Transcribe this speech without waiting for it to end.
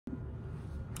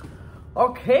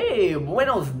Ok,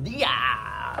 buenos días.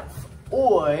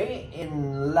 Hoy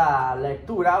en la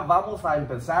lectura vamos a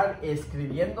empezar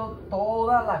escribiendo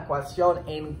toda la ecuación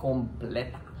en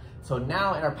completa. So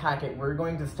now in our packet, we're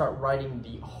going to start writing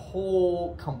the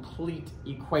whole complete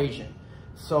equation.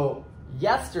 So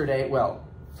yesterday, well,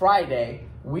 Friday,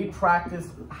 we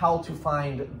practiced how to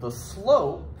find the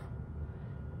slope.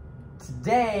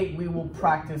 Today, we will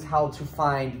practice how to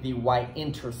find the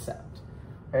y-intercept,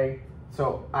 okay?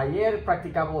 So, ayer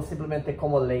practicamos simplemente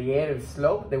cómo leer el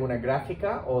slope de una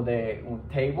gráfica o de un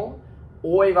table.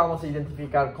 Hoy vamos a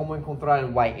identificar cómo encontrar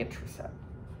el y-intercept.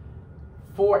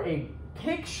 For a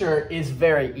picture is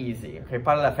very easy, okay?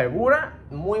 Para la figura,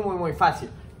 muy fácil.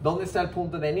 ¿Dónde está el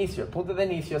punto de inicio? El punto de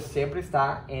inicio siempre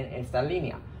está en esta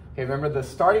línea. Okay, remember the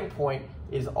starting point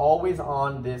is always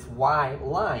on this y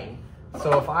line.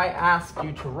 So if I ask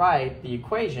you to write the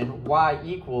equation y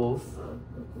equals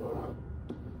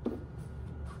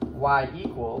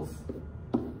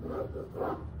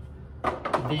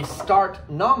the start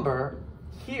number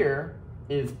here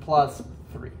is plus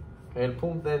 3. Okay, el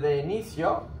punto de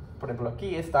inicio, por ejemplo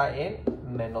aquí, está en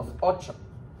menos 8.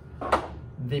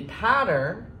 The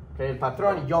pattern, okay, el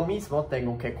patrón yo mismo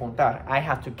tengo que contar. I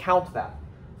have to count that.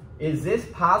 Is this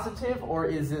positive or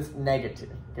is this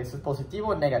negative? Okay, so es positivo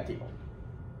o negativo?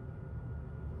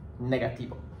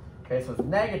 Negativo. Okay, so it's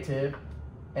negative.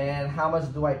 And how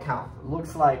much do I count?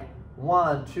 Looks like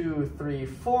 1, 2, 3,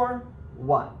 4,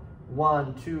 1.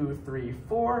 1, 2, 3,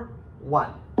 4,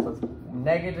 1. So it's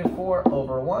negative 4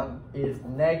 over 1 is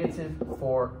negative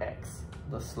 4x,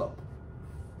 the slope.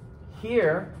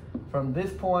 Here, from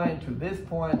this point to this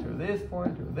point to this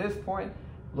point to this point,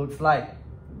 looks like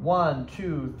 1,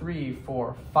 2, 3,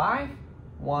 4, 5,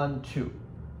 1, 2.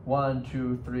 1,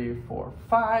 2, 3, 4,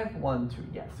 5, 1, 2.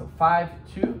 Yes, so 5,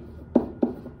 2.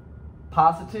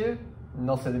 Positive,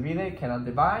 no se divide, cannot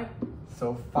divide.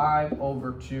 So 5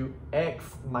 over 2x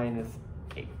minus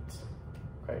 8.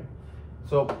 Okay.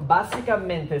 So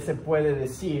básicamente se puede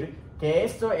decir que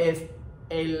esto es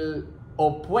el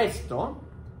opuesto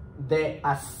de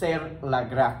hacer la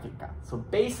gráfica. So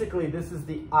basically this is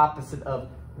the opposite of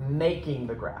making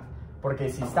the graph. Porque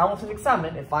si estamos en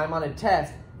examen, if I'm on a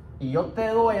test, y yo te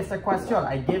doy esa ecuación,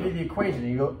 I give you the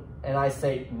equation, and I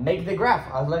say, make the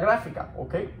graph, haz la gráfica.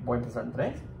 Ok, voy a empezar en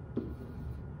 3.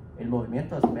 El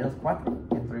movimiento es menos 4,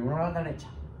 entre 1 a la derecha.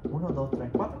 1, 2, 3,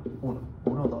 4, 1.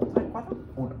 1, 2, 3, 4,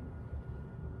 1.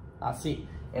 Así.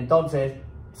 Entonces,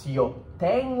 si yo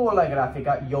tengo la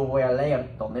gráfica, yo voy a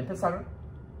leer dónde empezaron,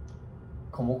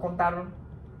 cómo contaron,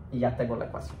 y ya tengo la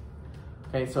ecuación.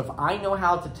 Okay, so if I know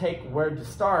how to take where to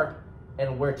start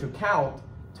and where to count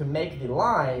to make the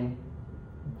line,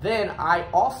 then I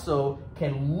also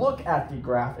can look at the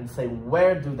graph and say,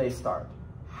 where do they start?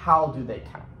 How do they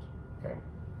count? Okay.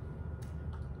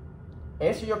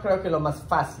 Eso yo creo que es lo más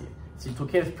fácil. Si tú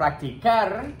quieres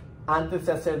practicar antes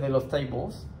de hacer de los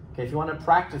tables, okay, if you want to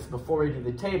practice before you do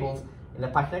the tables, en la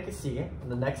página que sigue, on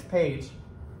the next page,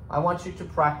 I want you to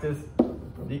practice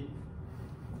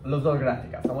los dos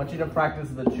gráficas. I want you to practice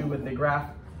the two with the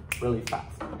graph really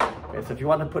fast. Okay, so if you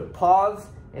want to put pause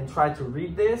and try to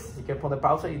read this, si quieres poner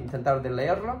pausa y intentar de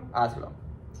leerlo, hazlo.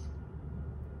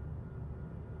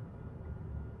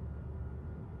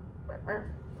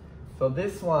 So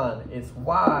this one is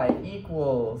y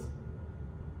equals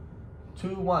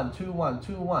 2, 1, 2, 1,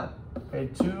 2, 1. Okay,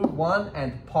 2, 1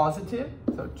 and positive,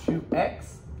 so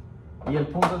 2x. Y el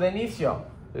punto de inicio,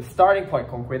 the starting point,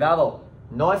 con cuidado.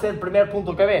 No es el primer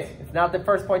punto que ves. It's not the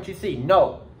first point you see.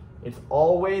 No, it's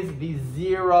always the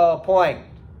 0 point.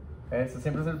 Okay, so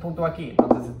siempre es el punto aquí.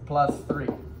 Entonces it's plus 3.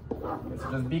 Okay,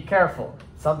 so just be careful.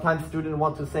 Sometimes students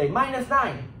want to say minus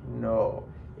 9. No,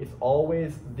 it's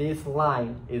always this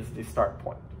line is the start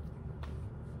point.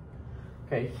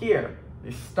 Okay, here,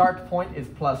 the start point is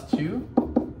plus 2.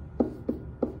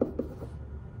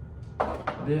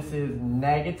 This is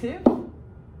negative.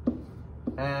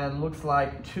 And looks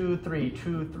like 2, 3,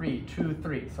 2, 3, 2,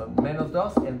 3. So menos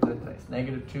 2 entre 3.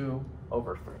 Negative 2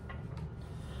 over 3.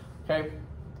 Okay.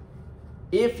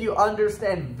 If you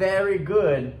understand very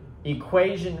good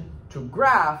equation to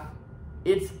graph,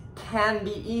 it can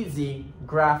be easy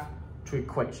graph to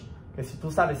equation. Que si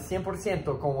tú sabes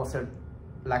 100% cómo hacer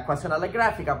la ecuación a la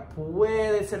gráfica,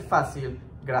 puede ser fácil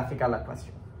gráfica a la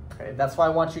ecuación. Okay. That's why I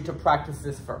want you to practice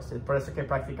this first. Es por eso que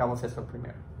practicamos eso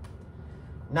primero.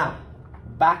 Now,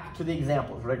 back to the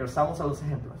examples. Regresamos a los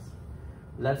ejemplos.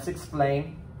 Let's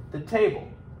explain the table.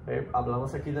 Okay,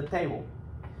 hablamos aquí del table.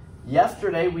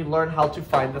 Yesterday we learned how to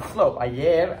find the slope.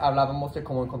 Ayer hablábamos de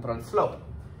cómo encontrar el slope.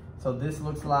 So this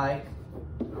looks like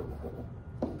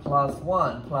plus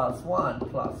 1, plus 1,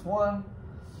 plus 1.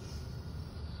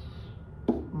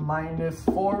 minus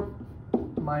 4,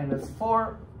 minus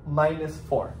 4, minus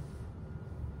 4.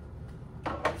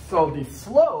 So the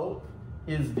slope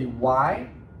is the y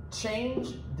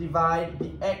change divide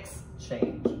the x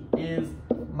change is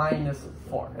minus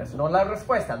 4. Esa no es la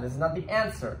respuesta. This is not the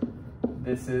answer.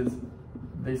 This is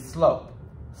the slope.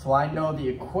 So I know the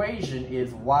equation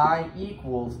is y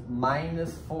equals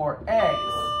minus 4x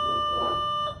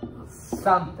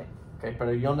something. Okay,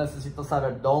 pero yo necesito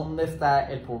saber dónde está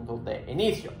el punto de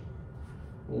inicio.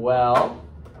 Well,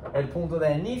 el punto de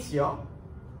inicio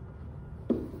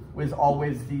was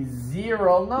always the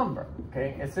zero number.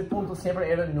 Okay, ese punto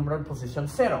siempre era el número en posición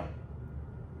 0.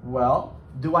 Well,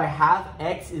 do I have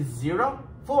x is 0?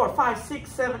 4, 5,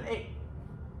 6, 7, 8.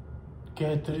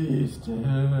 Qué triste.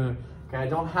 Okay, I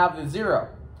don't have the 0.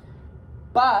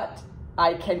 But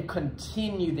I can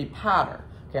continue the pattern.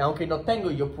 Okay, aunque no tengo,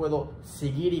 yo puedo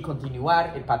seguir y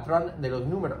continuar el patrón de los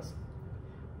números.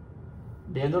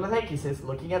 Viendo las x's,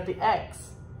 looking at the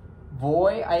x,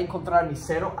 ¿voy a encontrar mi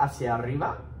 0 hacia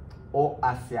arriba o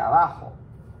hacia abajo?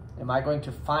 Am I going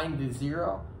to find the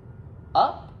 0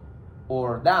 up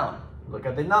or down? Look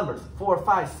at the numbers. 4,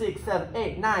 5, 6, 7,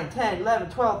 8, 9, 10, 11,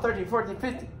 12, 13, 14,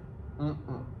 15.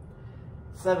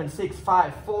 7, 6,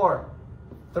 5, 4,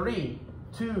 3,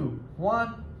 2,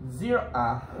 1, 0.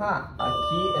 Aha.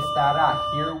 Aquí estará.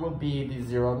 Here will be the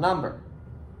 0 number.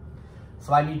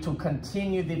 So I need to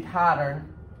continue the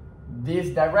pattern this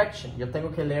direction. Yo tengo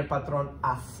que leer patrón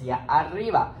hacia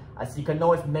arriba. Así que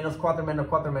no es menos 4, menos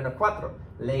 4, menos 4.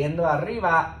 Leyendo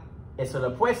arriba, eso lo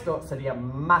opuesto sería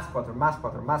más 4, más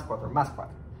 4, más 4, más 4.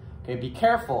 Okay, be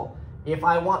careful. If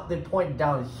I want the point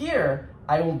down here,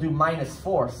 I will do minus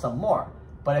 4 some more.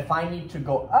 But if I need to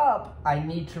go up, I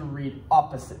need to read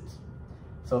opposite.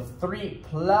 So 3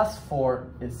 plus 4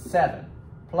 is 7.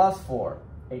 Plus 4,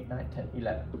 8, 9, 10,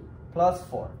 11. Plus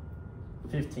 4,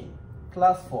 15.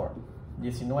 Plus 4,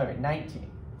 19,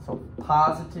 19. So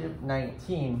positive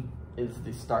 19 is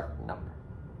the start number.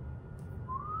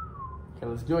 Okay,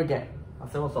 let's do it again.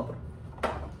 Hacemos otro.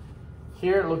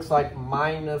 Here it looks like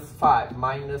minus 5,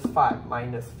 minus 5,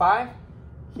 minus 5.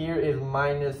 Here is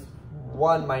minus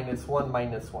 1, minus 1,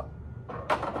 minus 1.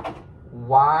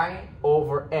 Y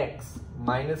over x,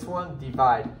 minus 1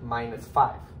 divide minus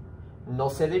 5. No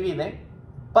se divide,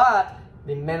 but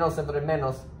the menos entre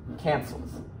menos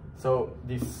cancels. So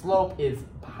the slope is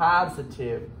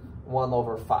positive 1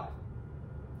 over 5.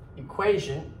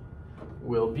 Equation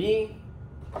will be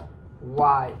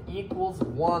y equals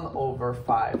 1 over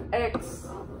 5x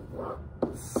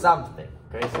something.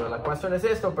 Okay, so la cuestión es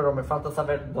esto, pero me falta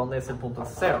saber dónde es el punto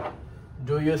 0.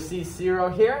 Do you see 0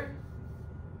 here?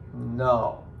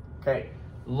 No. Okay,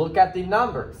 look at the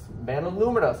numbers. Vean los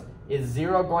números. Is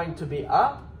 0 going to be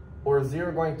up or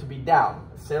 0 going to be down?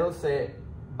 0 se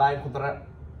va a encontrar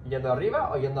yendo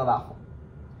arriba o yendo abajo.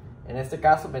 En este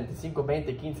caso, 25,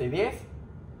 20, 15 y 10.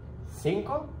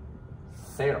 5,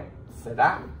 0.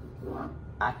 Será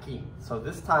aquí. So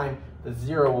this time, the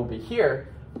 0 will be here.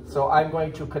 So I'm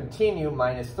going to continue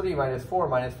minus 3, minus 4,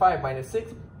 minus 5, minus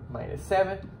 6, minus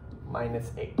 7,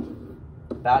 minus 8.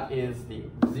 That is the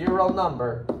 0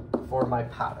 number for my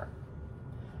pattern.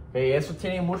 Okay, eso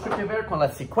tiene mucho que ver con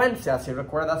las secuencias. Si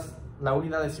recuerdas la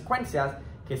unidad de secuencias,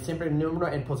 que siempre el número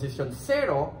en posición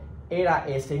 0 era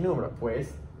ese número,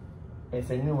 pues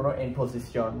ese número en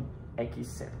posición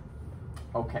x0.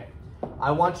 Okay,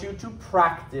 I want you to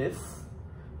practice.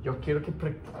 Yo quiero que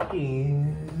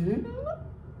practiquen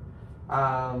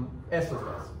estos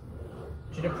dos.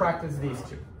 You need to practice these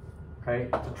two, okay,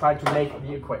 to try to make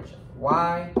the equation.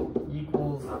 Y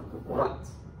equals what?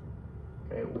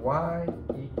 Okay, y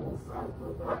equals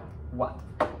what?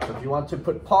 So if you want to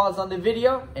put pause on the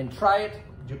video and try it,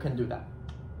 you can do that.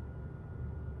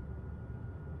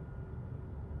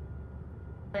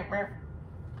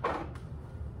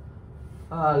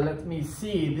 Let me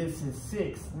see, this is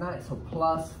 6, 9, so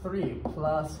plus 3,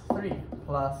 plus 3,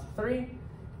 plus 3.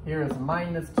 Here is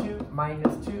minus 2,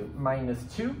 minus 2, minus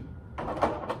 2.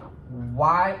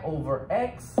 Y over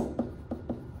x,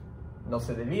 no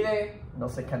se divide, no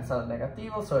se cancela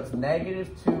negativo, so it's negative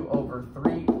 2 over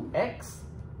 3x.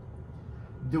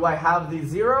 Do I have the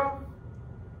 0?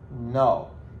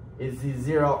 No. Is the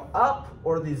 0 up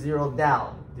or the 0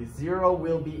 down? The 0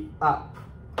 will be up.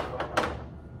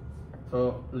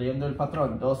 So, leyendo el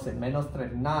patrón, 12 menos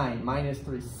 3, 9, minus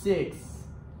 3, 6,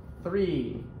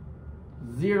 3,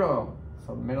 0.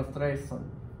 So, menos 3 son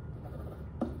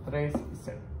 3 y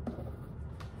 0.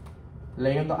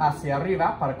 Leyendo hacia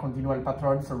arriba para continuar el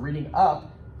patrón, so reading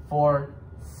up, 4,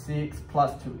 6,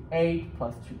 plus 2, 8,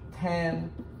 plus 2,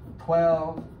 10,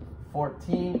 12,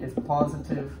 14 is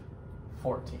positive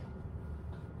 14.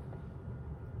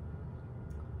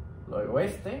 luego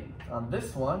este, and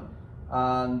this one,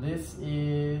 and this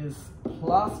is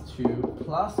plus 2,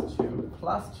 plus 2,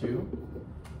 plus 2.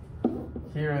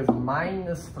 Here is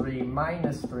minus 3,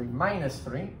 minus 3, minus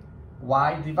 3.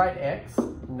 Y divide x,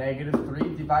 negative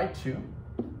 3 divide 2.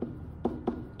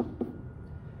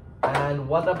 And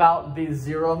what about the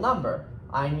zero number?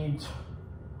 I need to...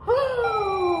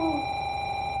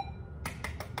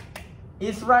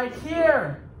 It's right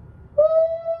here.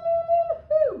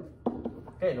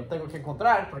 Okay, lo tengo que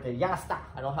encontrar porque ya está.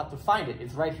 I don't have to find it.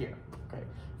 It's right here. Okay.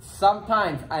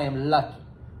 Sometimes I am lucky.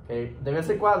 Okay. De vez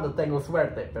en cuando tengo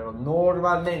suerte, pero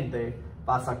normalmente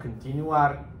vas a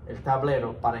continuar el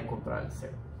tablero para encontrar el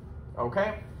cero.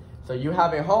 Okay? So you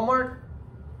have a homework.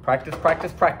 Practice,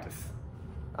 practice, practice.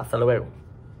 Hasta luego.